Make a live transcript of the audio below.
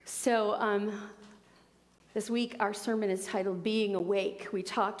So this week our sermon is titled Being Awake. We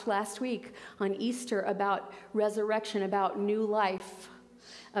talked last week on Easter about resurrection, about new life,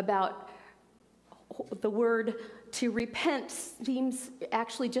 about the word to repent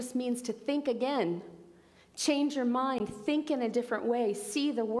actually just means to think again. Change your mind, think in a different way,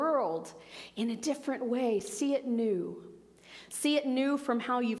 see the world in a different way, see it new. See it new from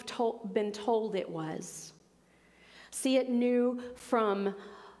how you've been told it was. See it new from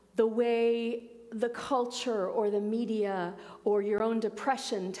the way the culture or the media or your own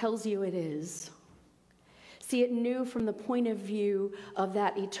depression tells you it is. See it new from the point of view of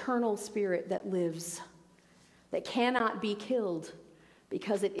that eternal spirit that lives, that cannot be killed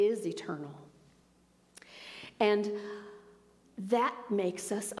because it is eternal. And that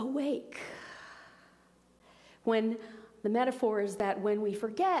makes us awake. When the metaphor is that when we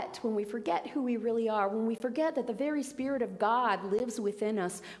forget who we really are, when we forget that the very Spirit of God lives within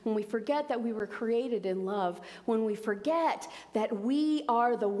us, when we forget that we were created in love, when we forget that we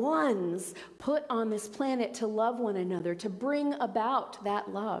are the ones put on this planet to love one another, to bring about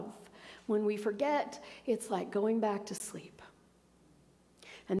that love, when we forget, it's like going back to sleep.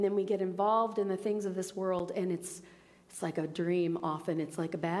 And then we get involved in the things of this world, and it's like a dream often. It's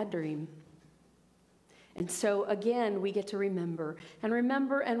like a bad dream. And so again, we get to remember and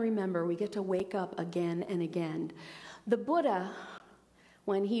remember and remember. We get to wake up again and again. The Buddha,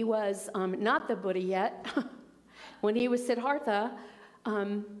 when he was not the Buddha yet, when he was Siddhartha,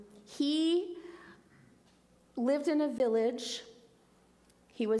 he lived in a village.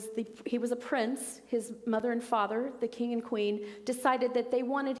 He was a prince. His mother and father, the king and queen, decided that they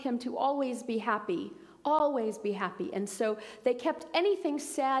wanted him to always be happy. Always be happy. And so they kept anything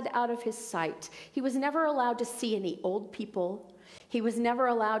sad out of his sight. He was never allowed to see any old people. He was never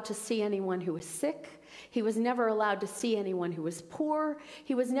allowed to see anyone who was sick. He was never allowed to see anyone who was poor.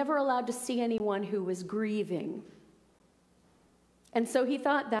 He was never allowed to see anyone who was grieving. And so he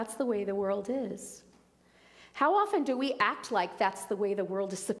thought that's the way the world is. How often do we act like that's the way the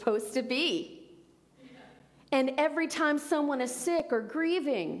world is supposed to be? And every time someone is sick or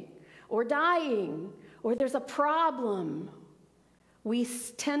grieving or dying, or there's a problem, we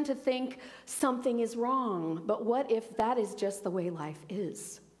tend to think something is wrong. But what if that is just the way life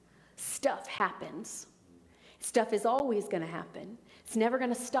is? Stuff happens. Stuff is always going to happen. It's never going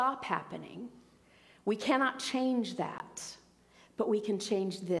to stop happening. We cannot change that, but we can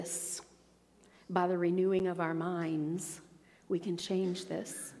change this. By the renewing of our minds, we can change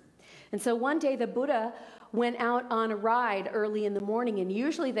this. And so one day the Buddha went out on a ride early in the morning, and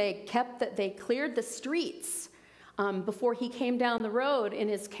usually they cleared the streets before he came down the road in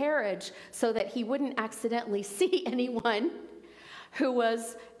his carriage so that he wouldn't accidentally see anyone who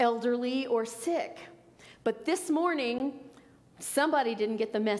was elderly or sick. But this morning, somebody didn't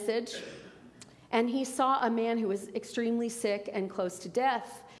get the message, and he saw a man who was extremely sick and close to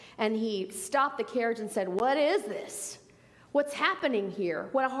death, and he stopped the carriage and said, "What is this? What's happening here?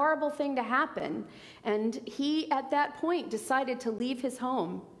 What a horrible thing to happen." And he, at that point, decided to leave his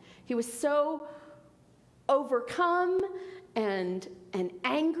home. He was so overcome and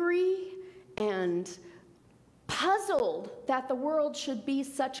angry and puzzled that the world should be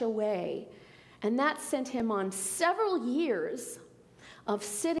such a way. And that sent him on several years of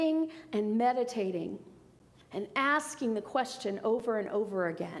sitting and meditating and asking the question over and over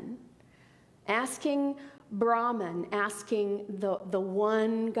again, asking Brahman, asking the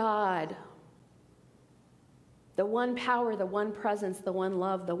one God, the one power, the one presence, the one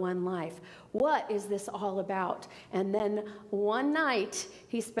love, the one life. What is this all about? And then one night,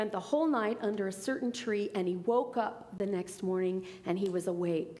 he spent the whole night under a certain tree, and he woke up the next morning, and he was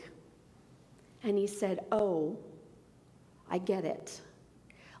awake. And he said, "Oh, I get it.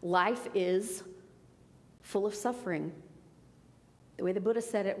 Life is full of suffering." The way the Buddha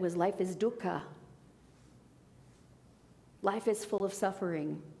said it was, life is dukkha. Life is full of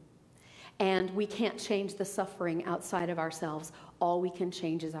suffering. And we can't change the suffering outside of ourselves. All we can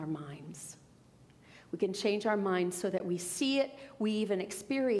change is our minds. We can change our minds so that we see it, we even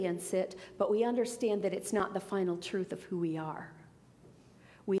experience it, but we understand that it's not the final truth of who we are.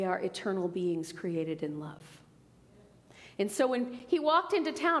 We are eternal beings created in love. And so when he walked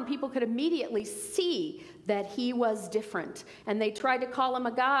into town, people could immediately see that he was different. And they tried to call him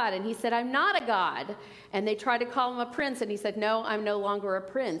a god, and he said, "I'm not a god." And they tried to call him a prince, and he said, "No, I'm no longer a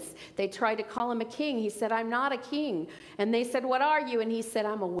prince." They tried to call him a king. He said, "I'm not a king." And they said, "What are you?" And he said,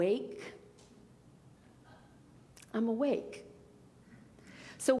 "I'm awake. I'm awake."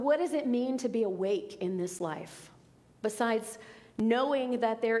 So what does it mean to be awake in this life? Besides knowing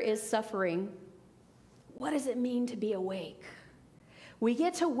that there is suffering, what does it mean to be awake? We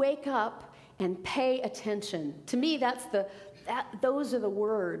get to wake up and pay attention. To me, those are the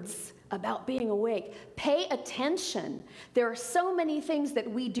words about being awake. Pay attention. There are so many things that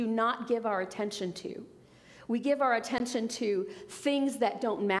we do not give our attention to. We give our attention to things that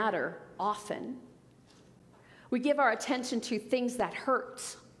don't matter often. We give our attention to things that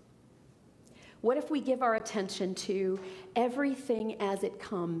hurt. What if we give our attention to everything as it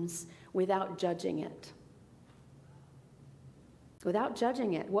comes without judging it? Without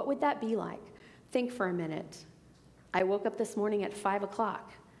judging it, what would that be like? Think for a minute. I woke up this morning at 5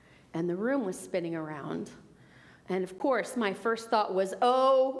 o'clock, and the room was spinning around. And of course, my first thought was,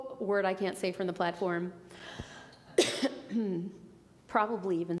 oh, word I can't say from the platform.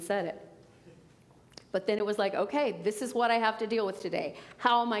 Probably even said it. But then it was like, okay, this is what I have to deal with today.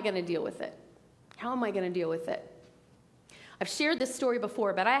 How am I going to deal with it? How am I going to deal with it? I've shared this story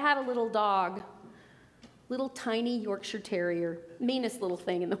before, but I had a little dog, little tiny Yorkshire Terrier, meanest little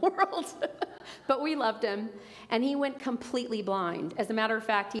thing in the world. But we loved him, and he went completely blind. As a matter of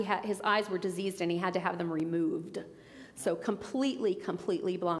fact, his eyes were diseased, and he had to have them removed. So completely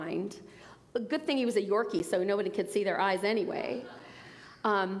blind. A good thing he was a Yorkie, so nobody could see their eyes anyway.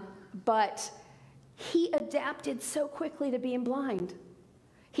 But he adapted so quickly to being blind.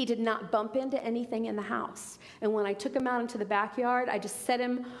 He did not bump into anything in the house. And when I took him out into the backyard, I just set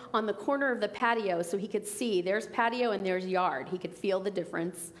him on the corner of the patio so he could see. There's patio and there's yard. He could feel the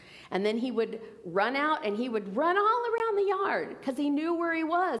difference. And then he would run out and he would run all around the yard because he knew where he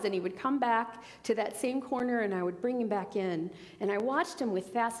was. And he would come back to that same corner and I would bring him back in. And I watched him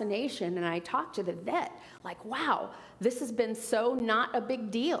with fascination and I talked to the vet like, wow, this has been so not a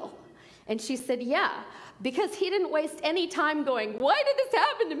big deal. And she said, yeah, because he didn't waste any time going, why did this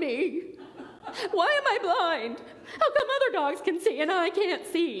happen to me? Why am I blind? How come other dogs can see and I can't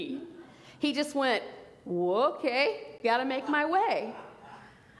see? He just went, okay, gotta make my way.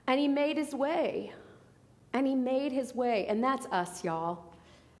 And he made his way. And he made his way. And that's us, y'all.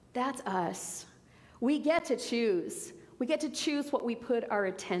 That's us. We get to choose. We get to choose what we put our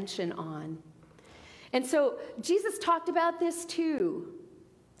attention on. And so Jesus talked about this too,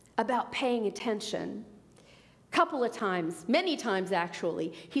 about paying attention. Couple of times, many times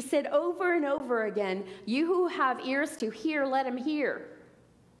actually. He said over and over again, you who have ears to hear, let him hear.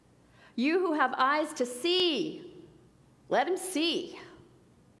 You who have eyes to see, let him see.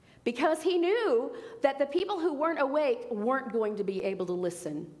 Because he knew that the people who weren't awake weren't going to be able to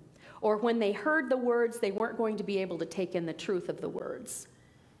listen. Or when they heard the words, they weren't going to be able to take in the truth of the words.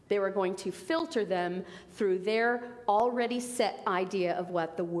 They were going to filter them through their already set idea of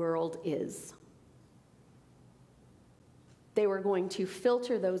what the world is. They were going to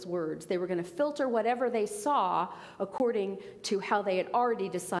filter those words. They were going to filter whatever they saw according to how they had already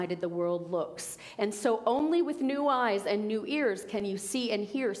decided the world looks. And so only with new eyes and new ears can you see and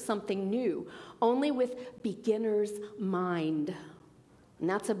hear something new. Only with beginner's mind. And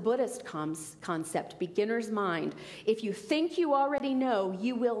that's a Buddhist concept, beginner's mind. If you think you already know,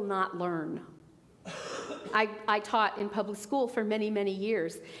 you will not learn. I taught in public school for many, many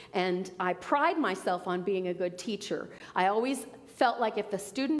years, and I pride myself on being a good teacher. I always felt like if the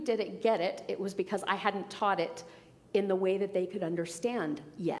student didn't get it, it was because I hadn't taught it in the way that they could understand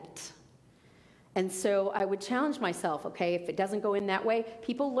yet. And so I would challenge myself, okay, if it doesn't go in that way,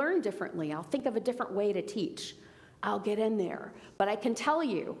 people learn differently. I'll think of a different way to teach. I'll get in there. But I can tell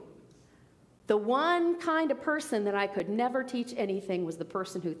you, the one kind of person that I could never teach anything was the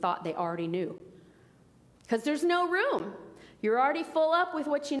person who thought they already knew. Because there's no room. You're already full up with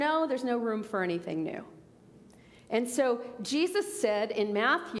what you know. There's no room for anything new. And so Jesus said in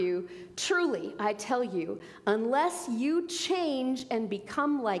Matthew, truly, I tell you, unless you change and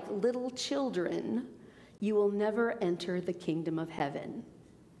become like little children, you will never enter the kingdom of heaven.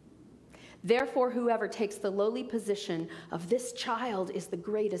 Therefore, whoever takes the lowly position of this child is the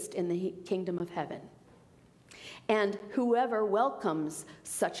greatest in the kingdom of heaven. And whoever welcomes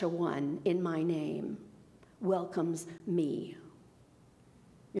such a one in my name welcomes me.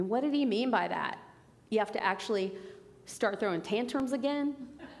 And what did he mean by that? You have to actually start throwing tantrums again?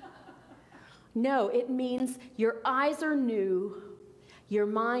 No, it means your eyes are new, your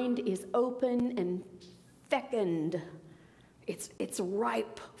mind is open and fecund. It's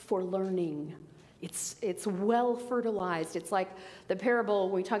ripe for learning. It's well fertilized. It's like the parable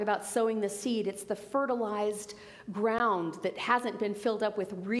when we talk about sowing the seed. It's the fertilized ground that hasn't been filled up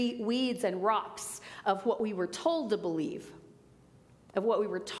with weeds and rocks of what we were told to believe, of what we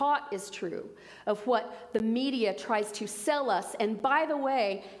were taught is true, of what the media tries to sell us. And by the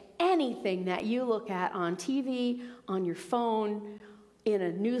way, anything that you look at on TV, on your phone, in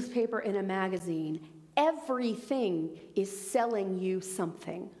a newspaper, in a magazine, Everything is selling you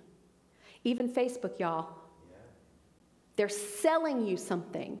something. Even Facebook, y'all. Yeah. They're selling you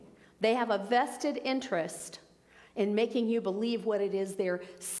something. They have a vested interest in making you believe what it is they're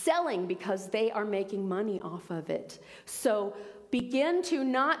selling because they are making money off of it. So begin to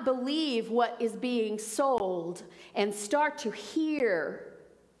not believe what is being sold and start to hear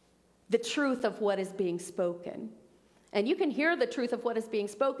the truth of what is being spoken. And you can hear the truth of what is being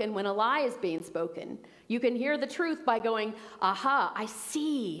spoken when a lie is being spoken. You can hear the truth by going, aha, I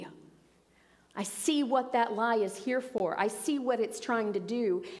see. I see what that lie is here for. I see what it's trying to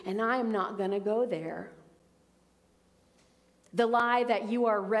do, and I am not going to go there. The lie that you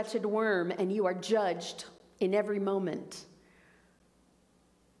are a wretched worm and you are judged in every moment.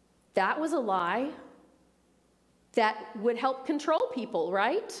 That was a lie that would help control people,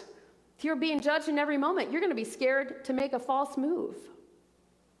 right? If you're being judged in every moment, you're going to be scared to make a false move.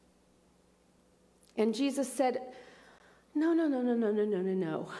 And Jesus said, no.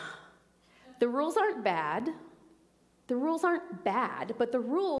 The rules aren't bad. The rules aren't bad, but the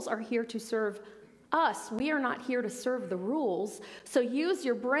rules are here to serve us. We are not here to serve the rules. So use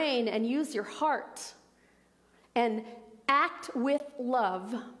your brain and use your heart and act with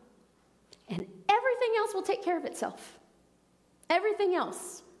love, and everything else will take care of itself. Everything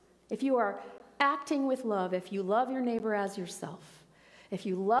else. If you are acting with love, if you love your neighbor as yourself, if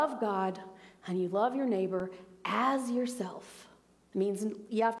you love God and you love your neighbor as yourself, it means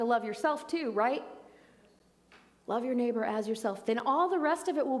you have to love yourself too, right? Love your neighbor as yourself. Then all the rest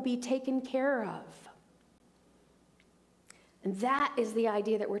of it will be taken care of. And that is the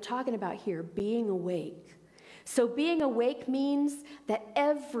idea that we're talking about here, being awake. So being awake means that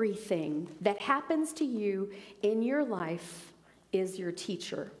everything that happens to you in your life is your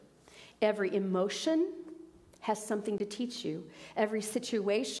teacher. Every emotion has something to teach you. Every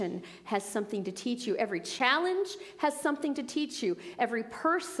situation has something to teach you. Every challenge has something to teach you. Every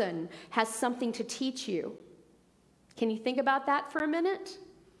person has something to teach you. Can you think about that for a minute?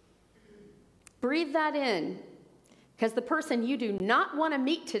 Breathe that in, because the person you do not want to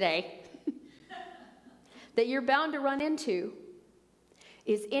meet today, that you're bound to run into,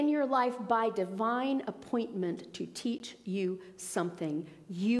 is in your life by divine appointment to teach you something.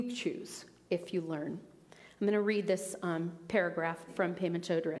 You choose if you learn. I'm going to read this paragraph from Pema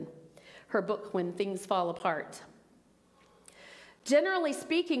Chodron, her book, When Things Fall Apart. Generally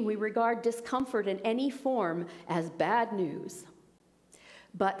speaking, we regard discomfort in any form as bad news.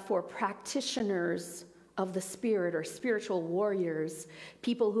 But for practitioners of the spirit or spiritual warriors,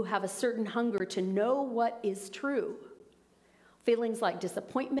 people who have a certain hunger to know what is true, feelings like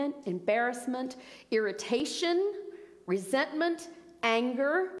disappointment, embarrassment, irritation, resentment,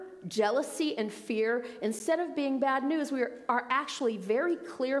 anger, jealousy, and fear, instead of being bad news, are actually very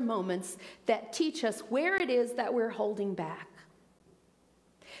clear moments that teach us where it is that we're holding back.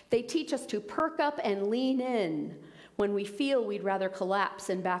 They teach us to perk up and lean in when we feel we'd rather collapse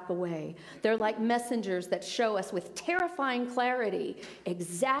and back away. They're like messengers that show us with terrifying clarity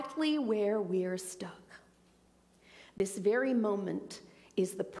exactly where we're stuck. This very moment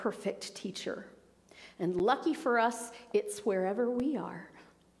is the perfect teacher. And lucky for us, it's wherever we are.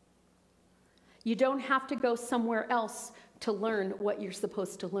 You don't have to go somewhere else to learn what you're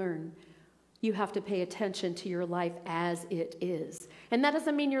supposed to learn. You have to pay attention to your life as it is. And that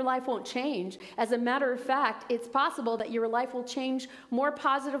doesn't mean your life won't change. As a matter of fact, it's possible that your life will change more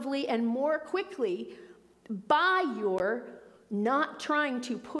positively and more quickly by your not trying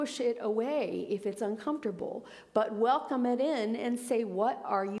to push it away if it's uncomfortable, but welcome it in and say, what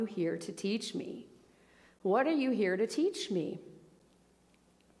are you here to teach me? What are you here to teach me?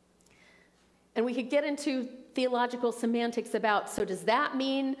 And we could get into theological semantics about, so does that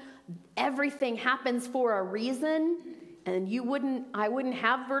mean everything happens for a reason and I wouldn't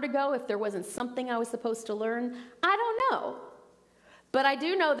have vertigo if there wasn't something I was supposed to learn? I don't know. But I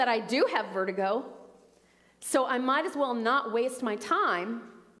do know that I do have vertigo, so I might as well not waste my time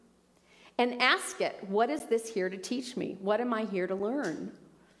and ask it, what is this here to teach me? What am I here to learn?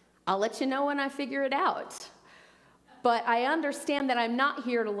 I'll let you know when I figure it out. But I understand that I'm not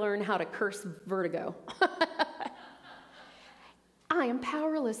here to learn how to curse vertigo. I am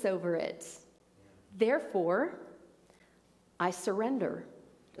powerless over it. Therefore, I surrender.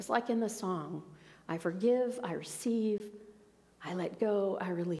 Just like in the song, I forgive, I receive, I let go, I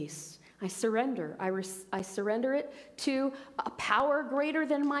release. I surrender. I surrender it to a power greater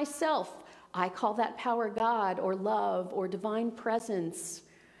than myself. I call that power God or love or divine presence.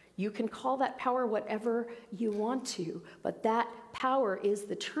 You can call that power whatever you want to, but that power is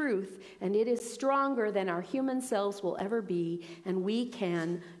the truth, and it is stronger than our human selves will ever be, and we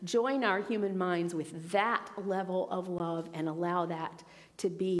can join our human minds with that level of love and allow that to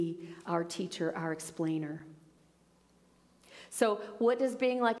be our teacher, our explainer. So what does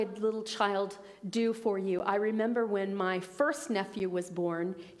being like a little child do for you? I remember when my first nephew was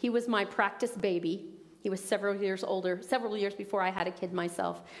born, he was my practice baby. He was several years older, several years before I had a kid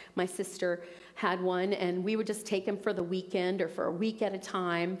myself. My sister had one, and we would just take him for the weekend or for a week at a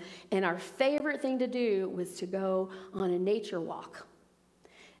time. And our favorite thing to do was to go on a nature walk,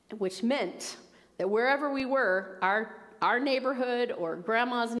 which meant that wherever we were, our neighborhood or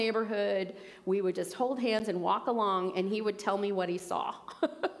grandma's neighborhood, we would just hold hands and walk along, and he would tell me what he saw.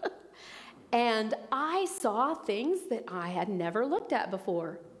 And I saw things that I had never looked at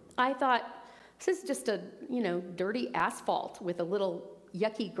before. I thought, this is just a, dirty asphalt with a little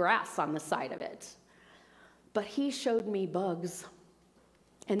yucky grass on the side of it. But he showed me bugs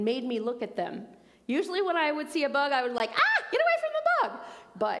and made me look at them. Usually when I would see a bug, I would get away from the bug.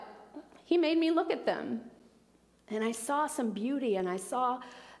 But he made me look at them. And I saw some beauty, and I saw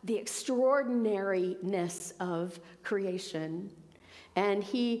the extraordinariness of creation. And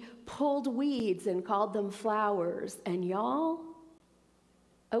he pulled weeds and called them flowers. And y'all,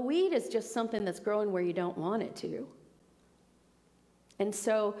 a weed is just something that's growing where you don't want it to. And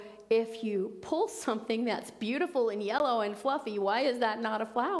so if you pull something that's beautiful and yellow and fluffy, why is that not a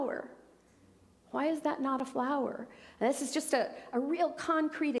flower? Why is that not a flower? And this is just a real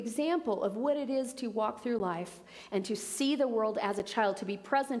concrete example of what it is to walk through life and to see the world as a child, to be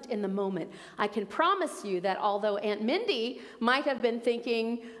present in the moment. I can promise you that although Aunt Mindy might have been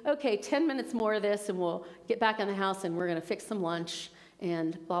thinking, okay, 10 minutes more of this and we'll get back in the house and we're going to fix some lunch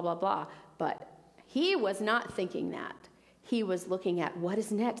and blah, blah, blah. But he was not thinking that. He was looking at what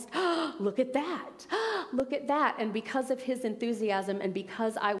is next. Look at that. Look at that. And because of his enthusiasm and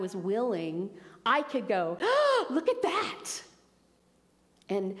because I was willing, I could go, look at that.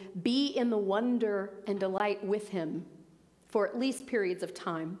 And be in the wonder and delight with him for at least periods of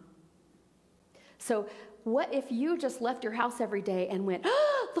time. So what if you just left your house every day and went,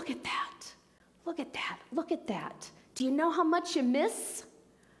 look at that. Look at that. Look at that. Do you know how much you miss?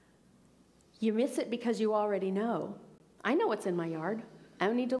 You miss it because you already know. I know what's in my yard. I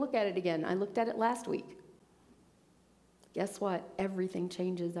don't need to look at it again. I looked at it last week. Guess what? Everything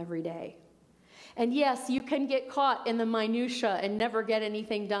changes every day. And yes, you can get caught in the minutia and never get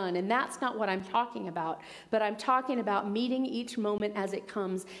anything done. And that's not what I'm talking about. But I'm talking about meeting each moment as it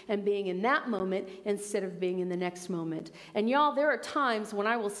comes and being in that moment instead of being in the next moment. And y'all, there are times when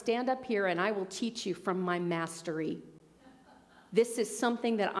I will stand up here and I will teach you from my mastery. This is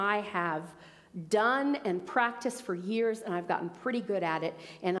something that I have done and practiced for years, and I've gotten pretty good at it,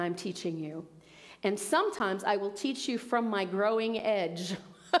 and I'm teaching you. And sometimes I will teach you from my growing edge.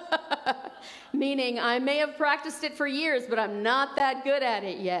 Meaning I may have practiced it for years, but I'm not that good at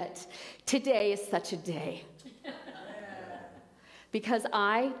it yet. Today is such a day. Because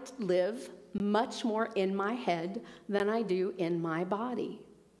I live much more in my head than I do in my body.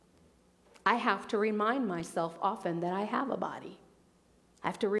 I have to remind myself often that I have a body. I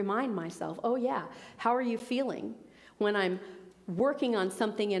have to remind myself, oh yeah, how are you feeling? When I'm working on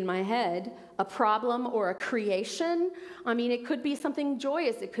something in my head, a problem or a creation, I mean, it could be something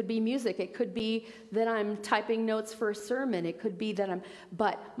joyous, it could be music, it could be that I'm typing notes for a sermon, it could be that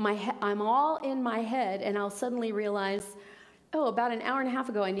I'm all in my head, and I'll suddenly realize, oh, about an hour and a half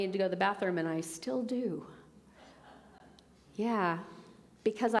ago I needed to go to the bathroom, and I still do. Yeah,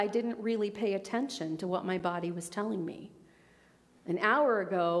 because I didn't really pay attention to what my body was telling me. An hour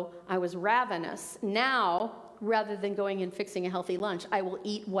ago, I was ravenous. Now, rather than going and fixing a healthy lunch, I will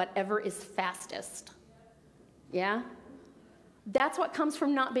eat whatever is fastest. Yeah? That's what comes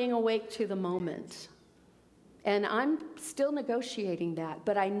from not being awake to the moment. And I'm still negotiating that,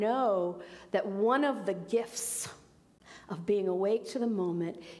 but I know that one of the gifts of being awake to the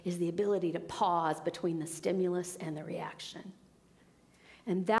moment is the ability to pause between the stimulus and the reaction.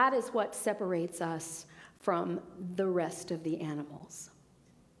 And that is what separates us from the rest of the animals.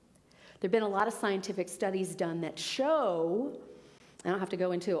 There have been a lot of scientific studies done that show, I don't have to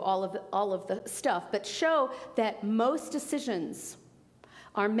go into all of the stuff, but show that most decisions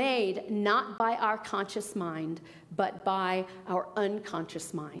are made not by our conscious mind, but by our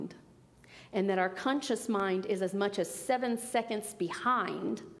unconscious mind. And that our conscious mind is as much as 7 seconds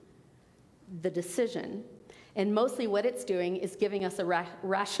behind the decision. And mostly what it's doing is giving us a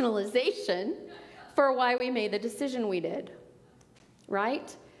rationalization for why we made the decision we did,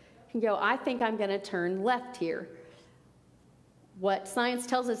 right? You can go, I think I'm going to turn left here. What science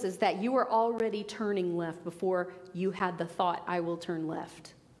tells us is that you were already turning left before you had the thought, I will turn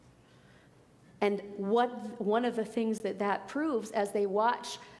left. And one of the things that proves as they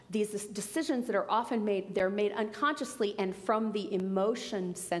watch these decisions that are often made, they're made unconsciously and from the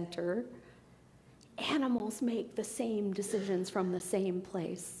emotion center. Animals make the same decisions from the same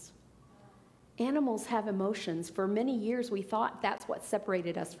place. Animals have emotions. For many years, we thought that's what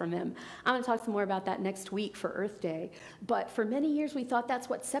separated us from them. I'm going to talk some more about that next week for Earth Day. But for many years, we thought that's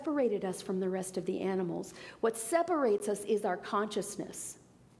what separated us from the rest of the animals. What separates us is our consciousness.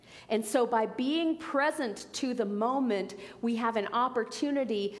 And so by being present to the moment, we have an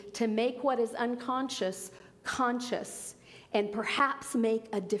opportunity to make what is unconscious conscious and perhaps make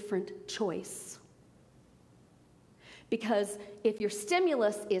a different choice. Because if your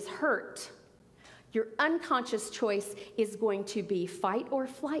stimulus is hurt, your unconscious choice is going to be fight or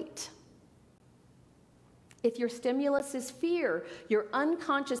flight. If your stimulus is fear, your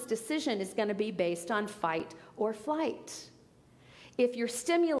unconscious decision is going to be based on fight or flight. If your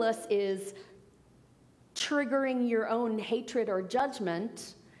stimulus is triggering your own hatred or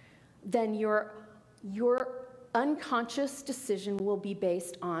judgment, then your unconscious decision will be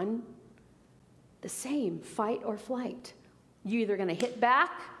based on the same, fight or flight. You're either going to hit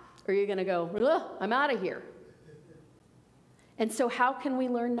back or you're going to go, I'm out of here. And so how can we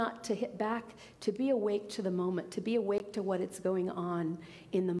learn not to hit back? To be awake to the moment, to be awake to what is going on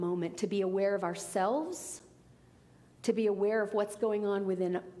in the moment, to be aware of ourselves, to be aware of what's going on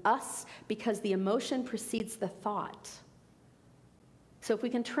within us, because the emotion precedes the thought. So if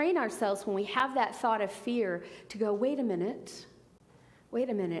we can train ourselves when we have that thought of fear to go, wait a minute,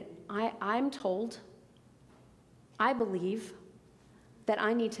 I'm told, I believe that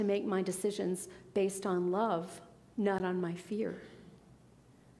I need to make my decisions based on love, not on my fear.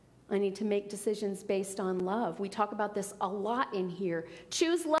 I need to make decisions based on love. We talk about this a lot in here.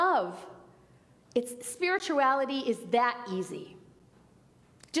 Choose love. Spirituality is that easy.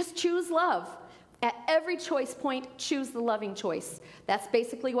 Just choose love. At every choice point, choose the loving choice. That's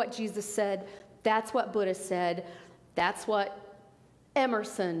basically what Jesus said. That's what Buddha said. That's what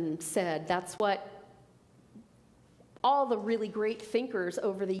Emerson said. That's what all the really great thinkers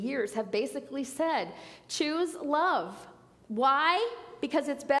over the years have basically said. Choose love. Why? Because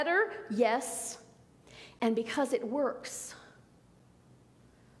it's better? Yes. And because it works.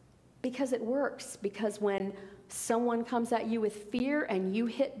 Because it works. Because when someone comes at you with fear and you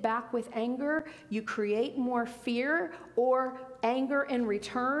hit back with anger, you create more fear or anger in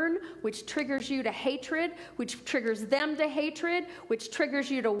return, which triggers you to hatred, which triggers them to hatred, which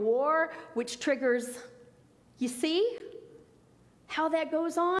triggers you to war, which triggers... You see how that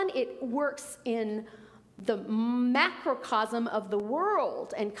goes on? It works in the macrocosm of the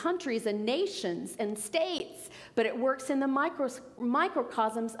world and countries and nations and states, but it works in the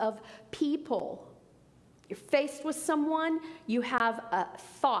microcosms of people. You're faced with someone, you have a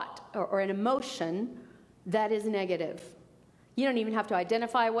thought or an emotion that is negative. You don't even have to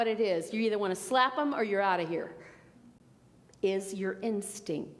identify what it is. You either want to slap them or you're out of here. Is your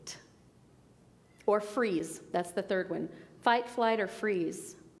instinct. Or freeze. That's the third one. Fight, flight, or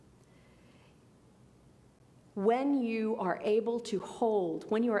freeze. When you are able to hold,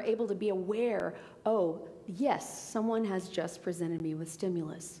 when you are able to be aware, oh, yes, someone has just presented me with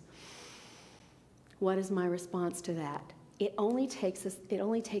stimulus. What is my response to that? It only takes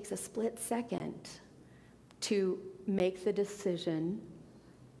a split second to make the decision,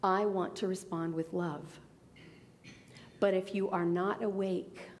 I want to respond with love. But if you are not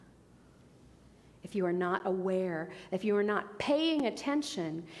awake, if you are not aware, if you are not paying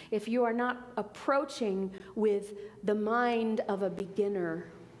attention, if you are not approaching with the mind of a beginner,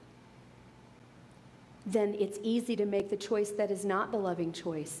 then it's easy to make the choice that is not the loving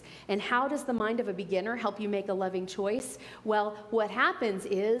choice. And how does the mind of a beginner help you make a loving choice? Well, what happens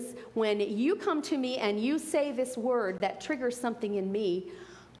is when you come to me and you say this word that triggers something in me,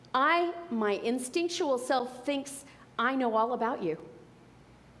 my instinctual self thinks, I know all about you.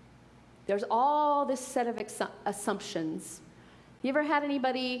 There's all this set of assumptions. You ever had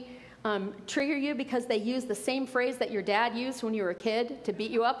anybody trigger you because they used the same phrase that your dad used when you were a kid to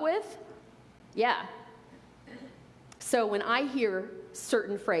beat you up with? Yeah. So when I hear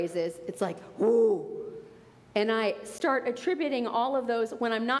certain phrases, it's like, whoa. And I start attributing all of those,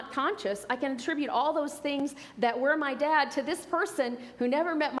 when I'm not conscious, I can attribute all those things that were my dad to this person who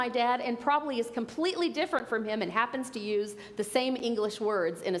never met my dad and probably is completely different from him and happens to use the same English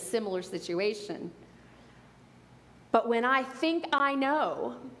words in a similar situation. But when I think I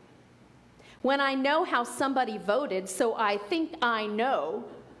know, when I know how somebody voted, so I think I know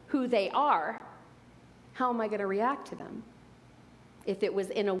who they are, how am I going to react to them? if it was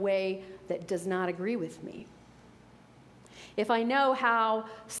in a way that does not agree with me. If I know how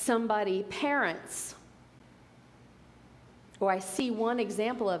somebody parents, or I see one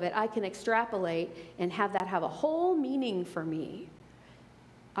example of it, I can extrapolate and have that have a whole meaning for me.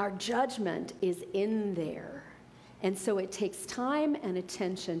 Our judgment is in there. And so it takes time and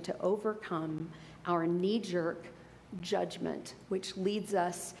attention to overcome our knee-jerk judgment, which leads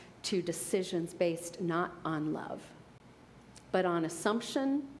us to decisions based not on love, but on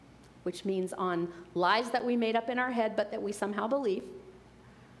assumption, which means on lies that we made up in our head but that we somehow believe,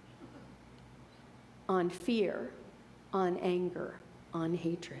 on fear, on anger, on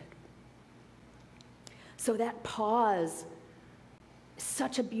hatred. So that pause is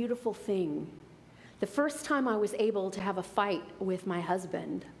such a beautiful thing. The first time I was able to have a fight with my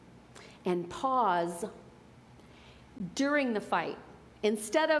husband and pause during the fight,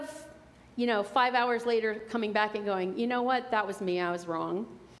 instead of, 5 hours later coming back and going, you know what, that was me, I was wrong,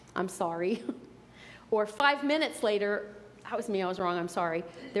 I'm sorry. Or 5 minutes later, that was me, I was wrong, I'm sorry.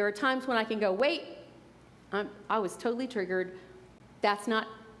 There are times when I can go, wait, I was totally triggered. Can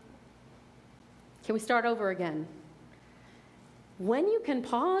we start over again? When you can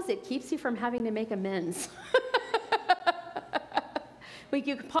pause, it keeps you from having to make amends. When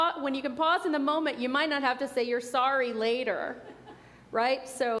you can pause in the moment, you might not have to say you're sorry later, right?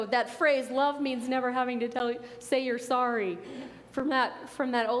 So that phrase, love means never having to say you're sorry. From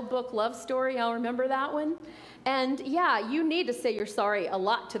that old book, Love Story, I'll remember that one. And yeah, you need to say you're sorry a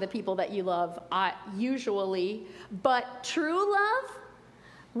lot to the people that you love, usually. But true love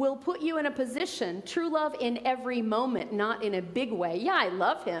will put you in a position, true love in every moment, not in a big way. Yeah, I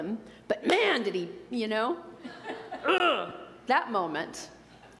love him, but man, did he, that moment.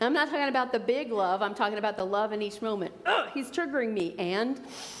 I'm not talking about the big love, I'm talking about the love in each moment. He's triggering me, and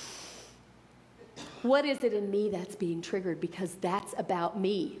what is it in me that's being triggered? Because that's about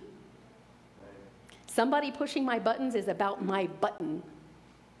me. Somebody pushing my buttons is about my button.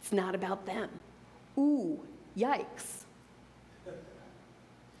 It's not about them. Ooh, yikes.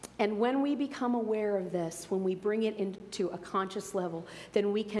 And when we become aware of this, when we bring it into a conscious level,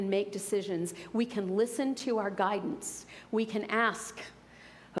 then we can make decisions. We can listen to our guidance. We can ask,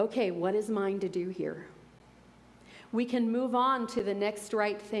 okay, what is mine to do here? We can move on to the next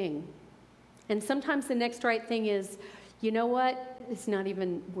right thing. And sometimes the next right thing is, you know what? It's not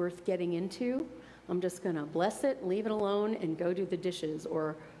even worth getting into. I'm just going to bless it, leave it alone, and go do the dishes,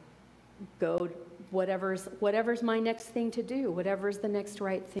 or go whatever's my next thing to do, whatever's the next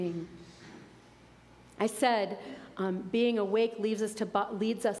right thing. I said, being awake leads us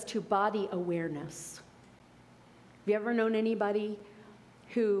to body awareness. Have you ever known anybody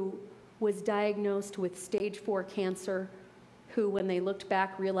who was diagnosed with stage 4 cancer, who, when they looked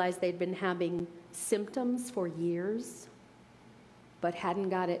back, realized they'd been having symptoms for years, but hadn't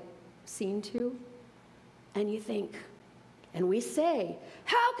got it seen to? And you think, and we say,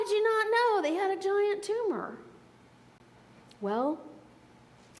 how could you not know they had a giant tumor? Well,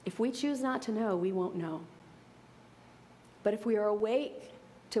 if we choose not to know, we won't know. But if we are awake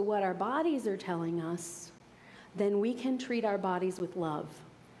to what our bodies are telling us, then we can treat our bodies with love,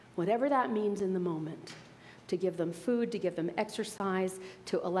 whatever that means in the moment. To give them food, to give them exercise,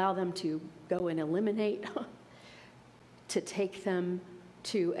 to allow them to go and eliminate, to take them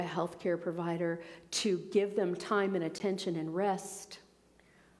to a healthcare provider, to give them time and attention and rest.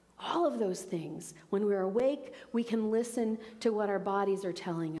 All of those things. When we're awake, we can listen to what our bodies are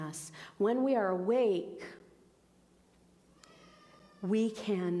telling us. When we are awake, we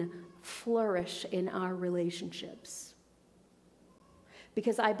can flourish in our relationships.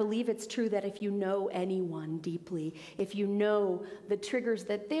 Because I believe it's true that if you know anyone deeply, if you know the triggers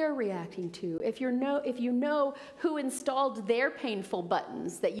that they're reacting to, if you know who installed their painful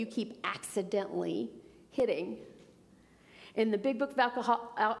buttons that you keep accidentally hitting. In the big book of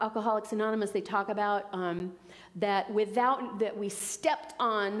Alcoholics Anonymous, they talk about that we stepped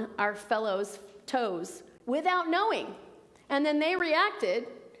on our fellows' toes without knowing. And then they reacted,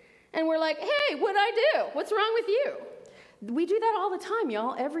 and we're like, hey, what'd I do? What's wrong with you? We do that all the time,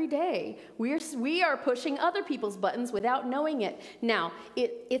 y'all, every day. We are pushing other people's buttons without knowing it. Now,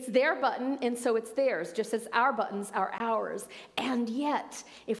 it's their button, and so it's theirs, just as our buttons are ours. And yet,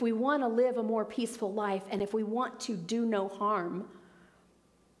 if we want to live a more peaceful life, and if we want to do no harm,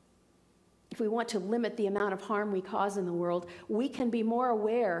 if we want to limit the amount of harm we cause in the world, we can be more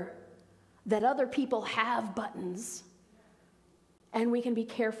aware that other people have buttons, and we can be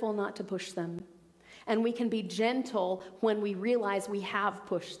careful not to push them. And we can be gentle when we realize we have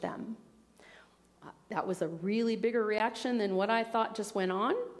pushed them. That was a really bigger reaction than what I thought just went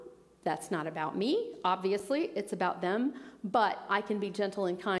on. That's not about me, obviously. It's about them. But I can be gentle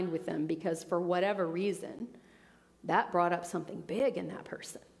and kind with them because for whatever reason, that brought up something big in that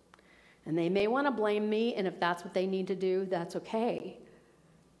person. And they may want to blame me, and if that's what they need to do, that's okay.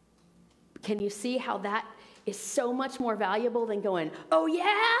 Can you see how that is so much more valuable than going, oh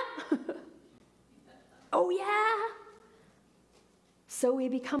yeah? Oh yeah? So we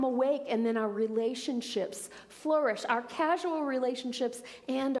become awake, and then our relationships flourish, our casual relationships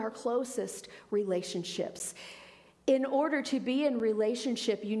and our closest relationships. In order to be in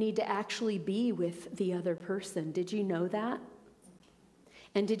relationship, you need to actually be with the other person. Did you know that?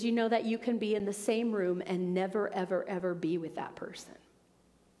 And did you know that you can be in the same room and never, ever, ever be with that person?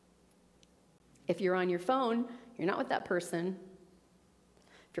 If you're on your phone, you're not with that person.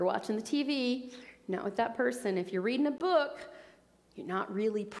 If you're watching the TV, you're not with that person. If you're reading a book, you're not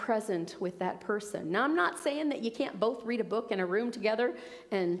really present with that person. Now, I'm not saying that you can't both read a book in a room together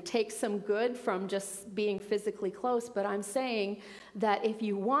and take some good from just being physically close, but I'm saying that if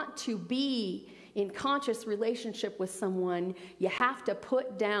you want to be in conscious relationship with someone, you have to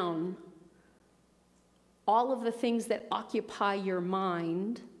put down all of the things that occupy your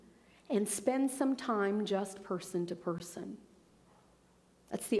mind and spend some time just person to person.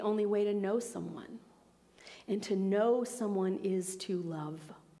 That's the only way to know someone. And to know someone is to love.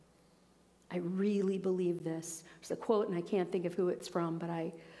 I really believe this. There's a quote, and I can't think of who it's from, but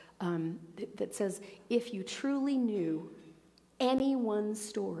that says, if you truly knew anyone's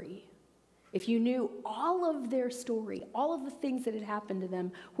story, if you knew all of their story, all of the things that had happened to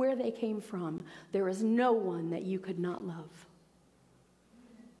them, where they came from, there is no one that you could not love.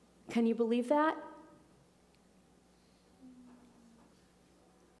 Can you believe that?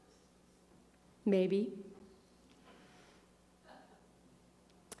 Maybe.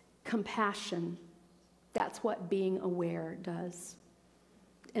 Compassion. That's what being aware does.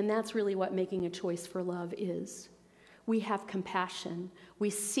 And that's really what making a choice for love is. We have compassion. We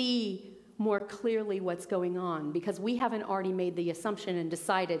see more clearly what's going on because we haven't already made the assumption and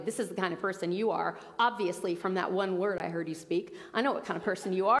decided this is the kind of person you are. Obviously, from that one word I heard you speak, I know what kind of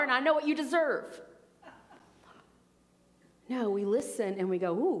person you are and I know what you deserve. No, we listen and we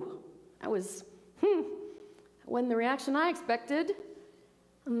go, ooh, that wasn't the reaction I expected.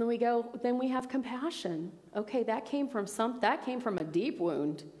 And then we go, then we have compassion. Okay, that came from a deep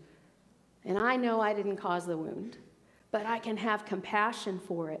wound. And I know I didn't cause the wound, but I can have compassion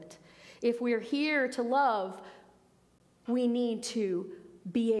for it. If we're here to love, we need to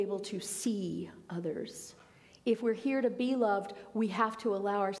be able to see others. If we're here to be loved, we have to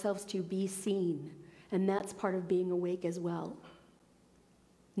allow ourselves to be seen. And that's part of being awake as well.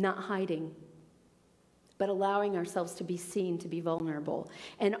 Not hiding, but allowing ourselves to be seen, to be vulnerable.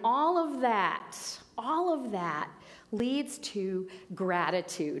 And all of that leads to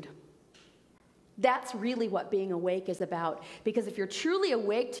gratitude. That's really what being awake is about. Because if you're truly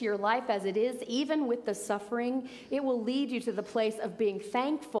awake to your life as it is, even with the suffering, it will lead you to the place of being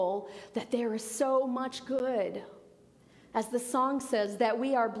thankful that there is so much good. As the song says, that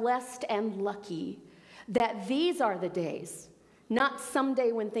we are blessed and lucky, that these are the days. Not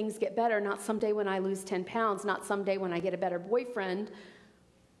someday when things get better, not someday when I lose 10 pounds, not someday when I get a better boyfriend,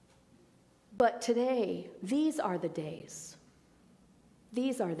 but today, these are the days.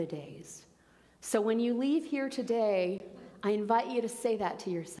 These are the days. So when you leave here today, I invite you to say that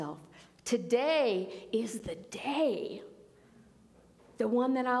to yourself. Today is the day. The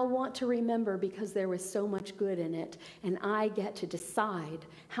one that I'll want to remember because there was so much good in it, and I get to decide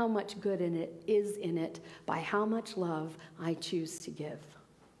how much good is in it by how much love I choose to give.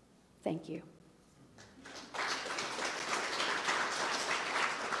 Thank you.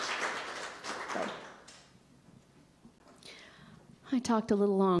 I talked a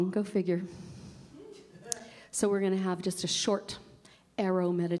little long, go figure. So we're going to have just a short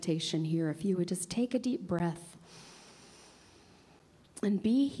arrow meditation here. If you would just take a deep breath and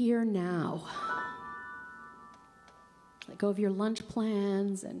be here now. Let go of your lunch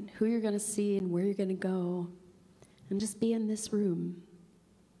plans and who you're going to see and where you're going to go. And just be in this room.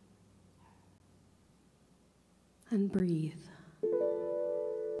 And breathe.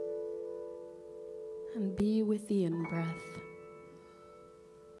 And be with the in-breath.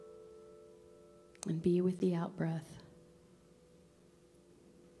 And be with the out-breath.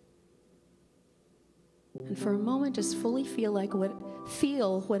 And for a moment, just fully feel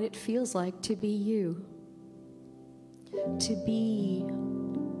what it feels like to be you. To be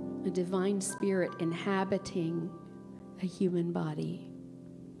a divine spirit inhabiting a human body.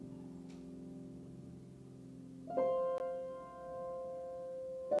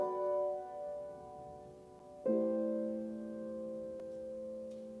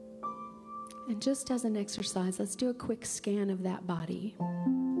 just as an exercise, let's do a quick scan of that body.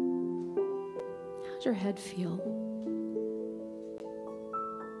 How's your head feel?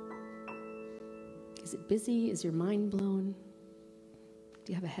 Is it busy? Is your mind blown?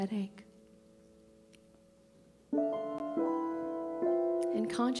 Do you have a headache? And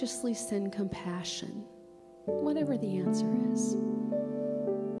consciously send compassion, whatever the answer is.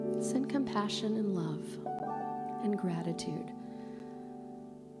 Send compassion and love and gratitude.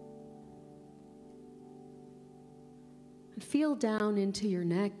 And feel down into your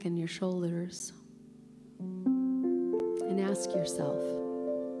neck and your shoulders and ask yourself,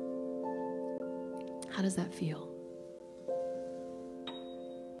 how does that feel?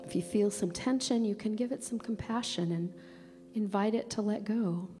 If you feel some tension, you can give it some compassion and invite it to let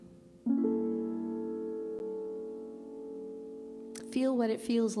go. Feel what it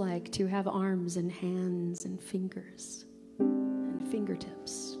feels like to have arms and hands and fingers and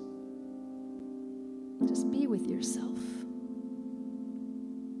fingertips. Just be with yourself.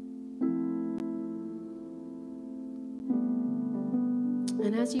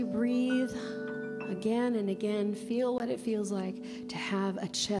 And as you breathe again and again, feel what it feels like to have a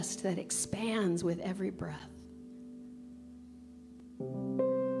chest that expands with every breath.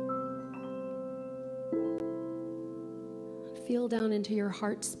 Feel down into your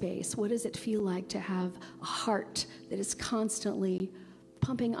heart space. What does it feel like to have a heart that is constantly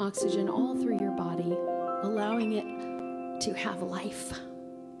pumping oxygen all through your body, allowing it to have life?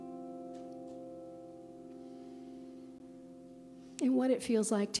 And what it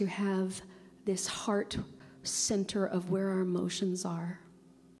feels like to have this heart center of where our emotions are.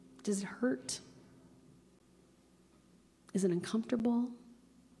 Does it hurt? Is it uncomfortable?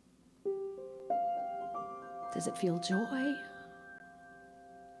 Does it feel joy?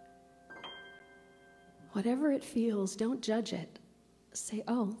 Whatever it feels, don't judge it. Say,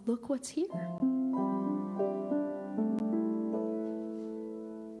 oh, look what's here.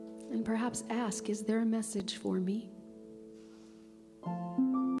 And perhaps ask, is there a message for me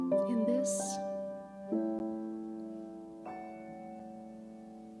in this?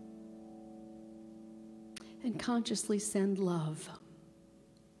 And consciously send love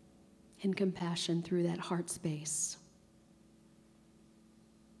and compassion through that heart space.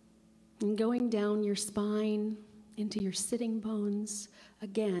 And going down your spine into your sitting bones,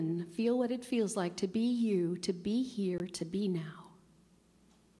 again, feel what it feels like to be you, to be here, to be now.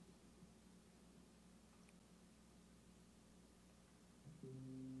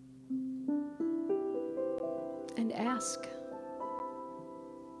 And ask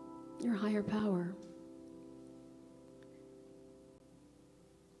your higher power,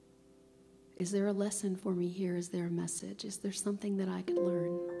 is there a lesson for me here? Is there a message? Is there something that I could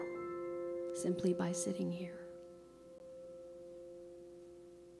learn simply by sitting here?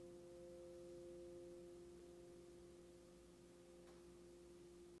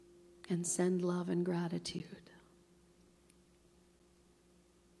 And send love and gratitude.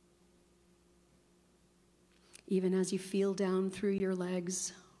 Even as you feel down through your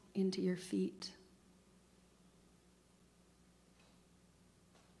legs into your feet.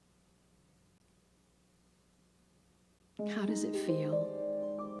 How does it feel?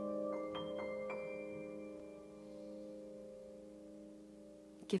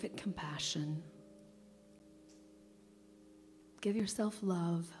 Give it compassion. Give yourself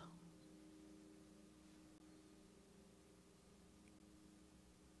love.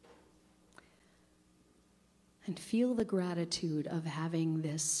 And feel the gratitude of having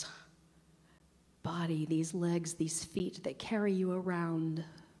this body, these legs, these feet that carry you around,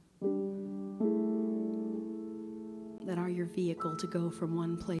 that are your vehicle to go from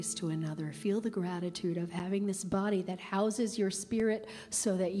one place to another. Feel the gratitude of having this body that houses your spirit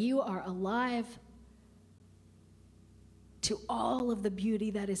so that you are alive to all of the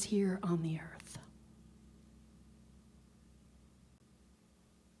beauty that is here on the earth.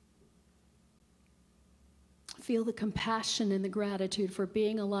 Feel the compassion and the gratitude for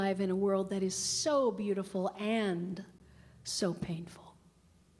being alive in a world that is so beautiful and so painful.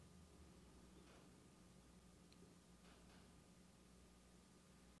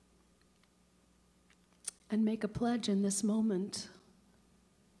 And make a pledge in this moment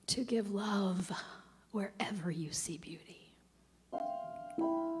to give love wherever you see beauty.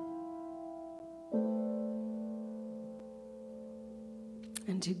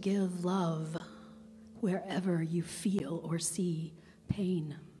 And to give love wherever you feel or see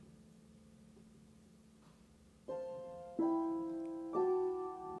pain.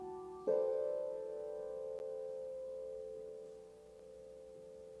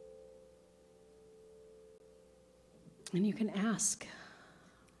 And you can ask,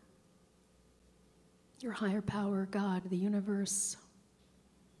 whatever higher power, God, the universe,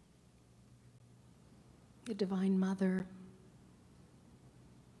 the Divine Mother,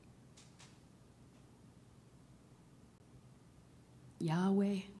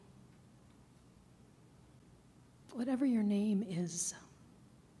 Yahweh, whatever your name is,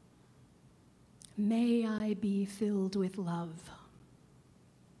 may I be filled with love.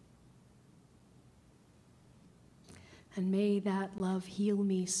 And may that love heal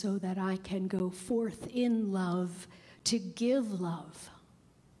me so that I can go forth in love to give love.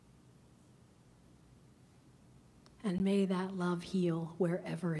 And may that love heal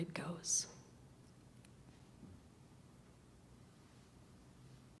wherever it goes.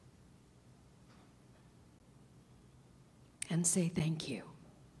 And say thank you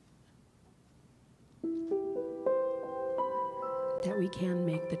that we can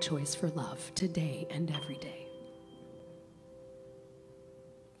make the choice for love today and every day.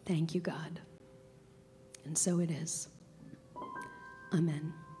 Thank you, God. And so it is.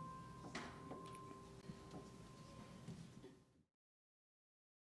 Amen.